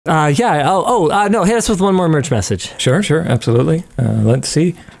Yeah. No, hit us with one more merch message. Sure, absolutely. Let's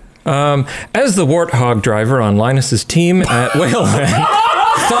see. As the warthog driver on Linus's team at Whale Lan.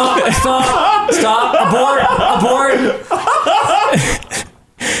 Stop. Abort.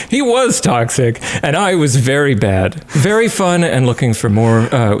 He was toxic, and I was very bad. Very fun, and looking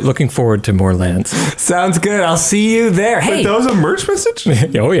forward to more lands. Sounds good. I'll see you there. Hey, wait, that was a merch message?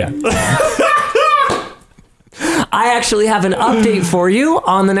 Oh, yeah. I actually have an update for you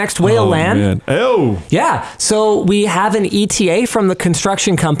on the next Whale Lan. Man. Oh, yeah. So we have an ETA from the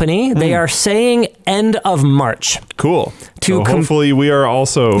construction company. They are saying end of March. Cool. So hopefully we are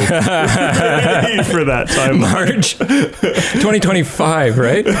also ready for that time. March 2025 ,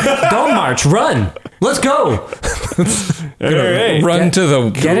 right? Don't march, run. Let's go. Run to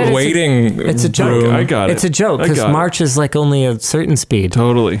the waiting room. It's a joke. I got it. It's a joke because March is like only a certain speed.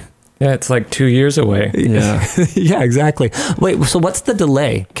 Totally. Yeah, it's like 2 years away. Yeah. Yeah, exactly. Wait, so what's the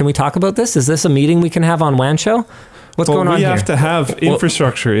delay? Can we talk about this? Is this a meeting we can have on WAN Show? What's going on here? We have to have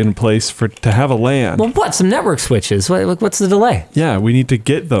infrastructure in place to have a LAN. Well, what? Some network switches. What's the delay? Yeah, we need to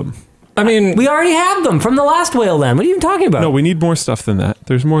get them. I mean, we already have them from the last Whale Lan. What are you even talking about? No, we need more stuff than that.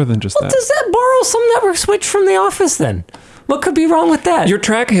 There's more than just that. Does that borrow some network switch from the office then? What could be wrong with that? Your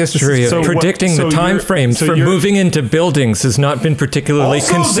track history of predicting the time frames for moving into buildings has not been particularly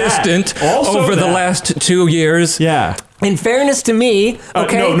consistent over the last 2 years. Yeah. In fairness to me,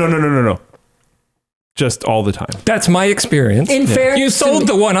 okay. No. Just all the time. That's my experience. In fairness, you sold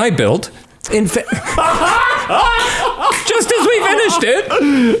the one I built. Just as we finished it.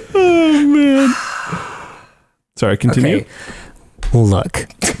 Oh man. Sorry, continue. Okay. Look.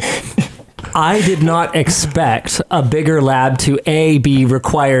 I did not expect a bigger lab to be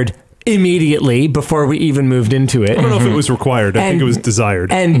required immediately before we even moved into it. I don't know if it was required. I think it was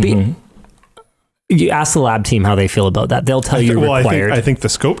desired. And you ask the lab team how they feel about that. They'll tell you required. I think the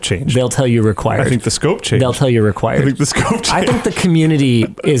scope changed. They'll tell you required. I think the scope changed. They'll tell you required. I think the scope changed. I think the community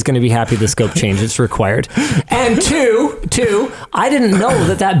is going to be happy the scope changed. It's required. And two, I didn't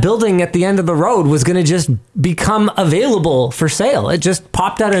know that building at the end of the road was going to just become available for sale. It just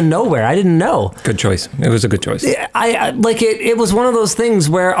popped out of nowhere. I didn't know. Good choice. It was a good choice. It was one of those things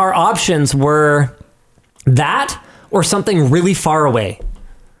where our options were that or something really far away.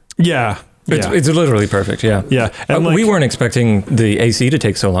 Yeah. It's literally perfect, yeah. Yeah. And we weren't expecting the AC to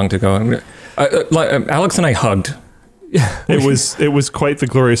take so long to go. Alex and I hugged. It was quite the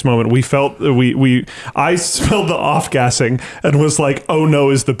glorious moment. We felt I smelled the off gassing and was like, "Oh no,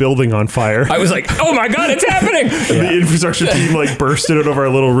 is the building on fire?" I was like, "Oh my god, it's happening!" And the infrastructure team bursted out of our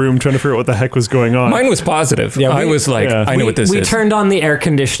little room trying to figure out what the heck was going on. Mine was positive. Yeah, I was like, I know what this is. We turned on the air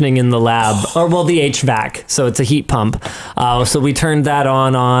conditioning in the lab, the HVAC, so it's a heat pump. So we turned that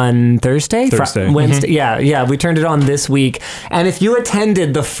on Thursday, Wednesday. Yeah, we turned it on this week. And if you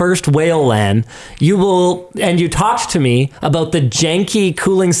attended the first Whale Lan, you talked to me about the janky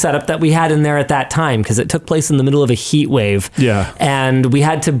cooling setup that we had in there at that time because it took place in the middle of a heat wave. Yeah. And we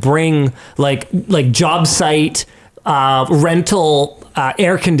had to bring like job site rental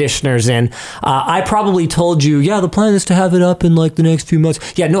air conditioners in. I probably told you, the plan is to have it up in the next few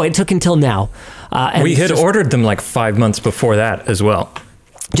months. Yeah, no, it took until now. And we had ordered them 5 months before that as well.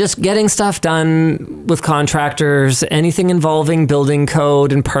 Just getting stuff done with contractors, anything involving building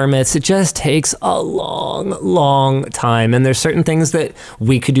code and permits, it just takes a long time. And there's certain things that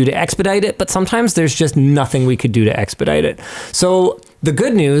we could do to expedite it, but sometimes there's just nothing we could do to expedite it. So the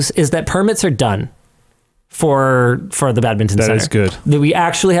good news is that permits are done for the badminton center. That is good. We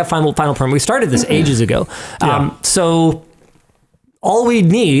actually have final permit. We started this ages ago. So all we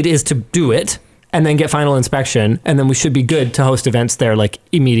need is to do it and then get final inspection, and then we should be good to host events there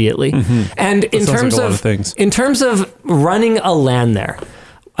immediately. And in terms of running a LAN there,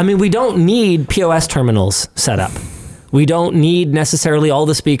 I mean, we don't need POS terminals set up. We don't need necessarily all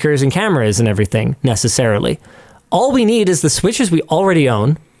the speakers and cameras and everything necessarily. All we need is the switches we already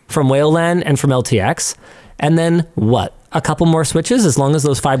own from Whale Lan and from LTX, and then a couple more switches as long as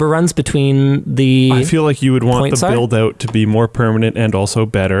those fiber runs between the I feel like you would want the are. build out to be more permanent and also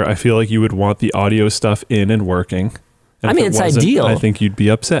better. I feel like you would want the audio stuff in and working. And it's ideal. I think you'd be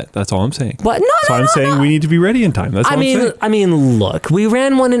upset. That's all I'm saying. But I'm saying we need to be ready in time. That's all I'm saying. I mean, look, we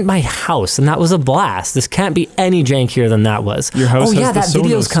ran one in my house and that was a blast. This can't be any jankier than that was. Your house has that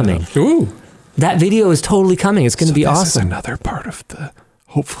video's coming. Ooh. That video is totally coming. It's going to be awesome. This is another part of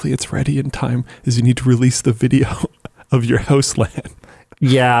hopefully it's ready in time is you need to release the video of your house LAN.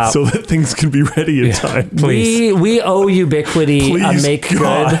 Yeah. So that things can be ready in time. Please. We owe Ubiquity a make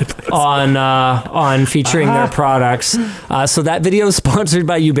good on featuring their products. So that video sponsored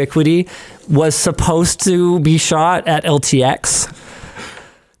by Ubiquity was supposed to be shot at LTX.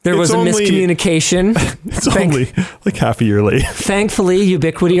 There was a miscommunication. It's only like half a year late. Thankfully,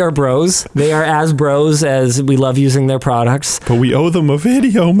 Ubiquity are bros. They are as bros as we love using their products. But we owe them a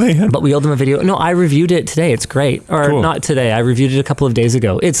video, man. No, I reviewed it today. It's great. Or cool. Not today. I reviewed it a couple of days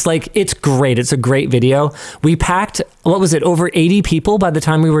ago. It's great. It's a great video. We packed, what was it, over 80 people by the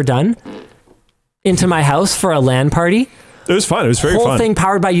time we were done into my house for a LAN party. It was fun. It was very fun. Whole thing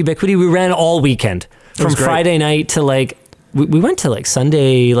powered by Ubiquity. We ran all weekend from Friday night to we went to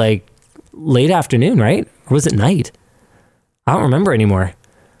Sunday, late afternoon, right? Or was it night? I don't remember anymore.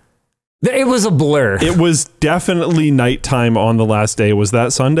 It was a blur. It was definitely nighttime on the last day. Was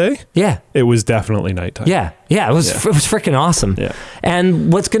that Sunday? Yeah. It was definitely nighttime. Yeah. It was freaking awesome. Yeah.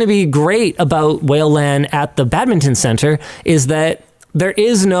 And what's going to be great about Whale Lan at the badminton center is that there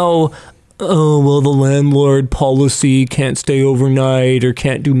is no, oh, well, the landlord policy can't stay overnight or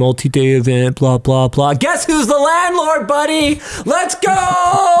can't do multi-day event, blah, blah, blah. Guess who's the landlord, buddy? Let's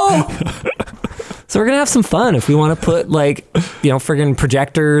go! So we're going to have some fun. If we want to put friggin'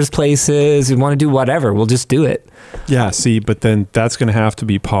 projectors places, we want to do whatever, we'll just do it. Yeah, see, but then that's going to have to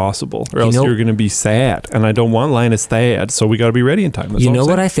be possible or else you're going to be sad. And I don't want Linus sad, so we got to be ready in time. That's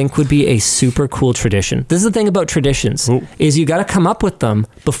what I think would be a super cool tradition? This is the thing about traditions, is you got to come up with them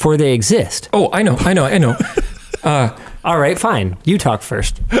before they exist. Oh, I know. All right, fine. You talk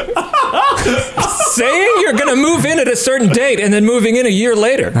first. Saying you're going to move in at a certain date and then moving in a year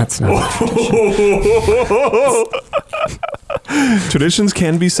later. That's not Traditions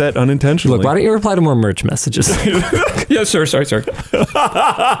can be set unintentionally. Look, why don't you reply to more merch messages? Yeah, sorry.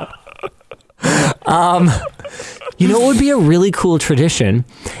 You know what would be a really cool tradition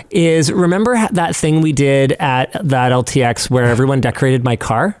is, remember that thing we did at that LTX where everyone decorated my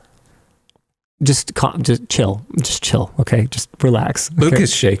car? Just chill, okay? Just relax. Luke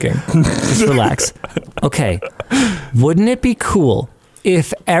is shaking. Just relax. Okay. Wouldn't it be cool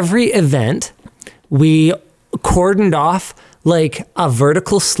if every event we cordoned off a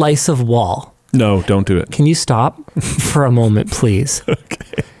vertical slice of wall? No, don't do it. Can you stop for a moment, please?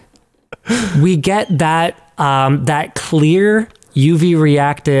 Okay. We get that clear UV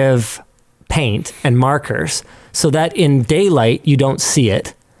reactive paint and markers so that in daylight you don't see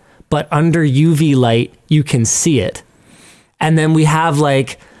it, but under UV light you can see it. And then we have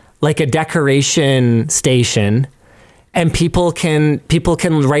like a decoration station, and people can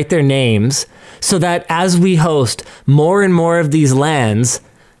write their names so that as we host more and more of these LANs,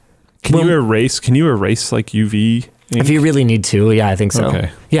 can you erase UV ink? If you really need to, yeah, I think so. Okay.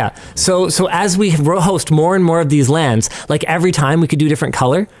 Yeah. So as we host more and more of these LANs, every time we could do different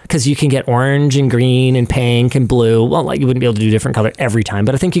color, because you can get orange and green and pink and blue. Well, you wouldn't be able to do different color every time,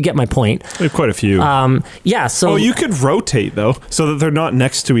 but I think you get my point. There are quite a few. Yeah. So you could rotate though, so that they're not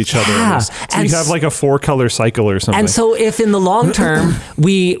next to each other. So you have a 4-color cycle or something. And so if in the long term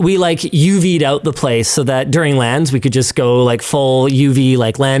we UV'd out the place so that during LANs we could just go full UV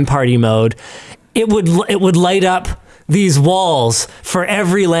LAN party mode, it would light up these walls for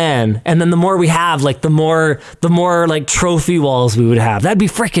every LAN, and then the more we have, the more trophy walls we would have. That'd be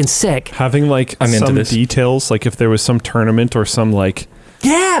freaking sick. Having some details, if there was some tournament or some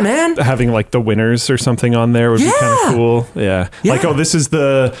yeah, man, having the winners or something on there would be kind of cool. Yeah. This is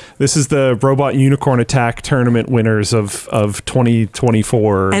the Robot Unicorn Attack tournament winners of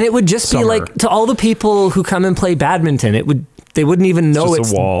 2024. And it would just be to all the people who come and play badminton, they wouldn't even know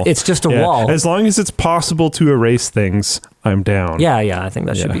it's a wall. It's just a wall. As long as it's possible to erase things, I'm down. Yeah, I think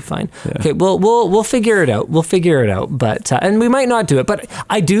that should be fine. Yeah. Okay, we'll figure it out. But and we might not do it, but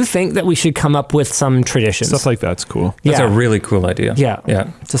I do think that we should come up with some traditions. Stuff like that's cool. That's a really cool idea.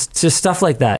 Yeah. Just stuff like that.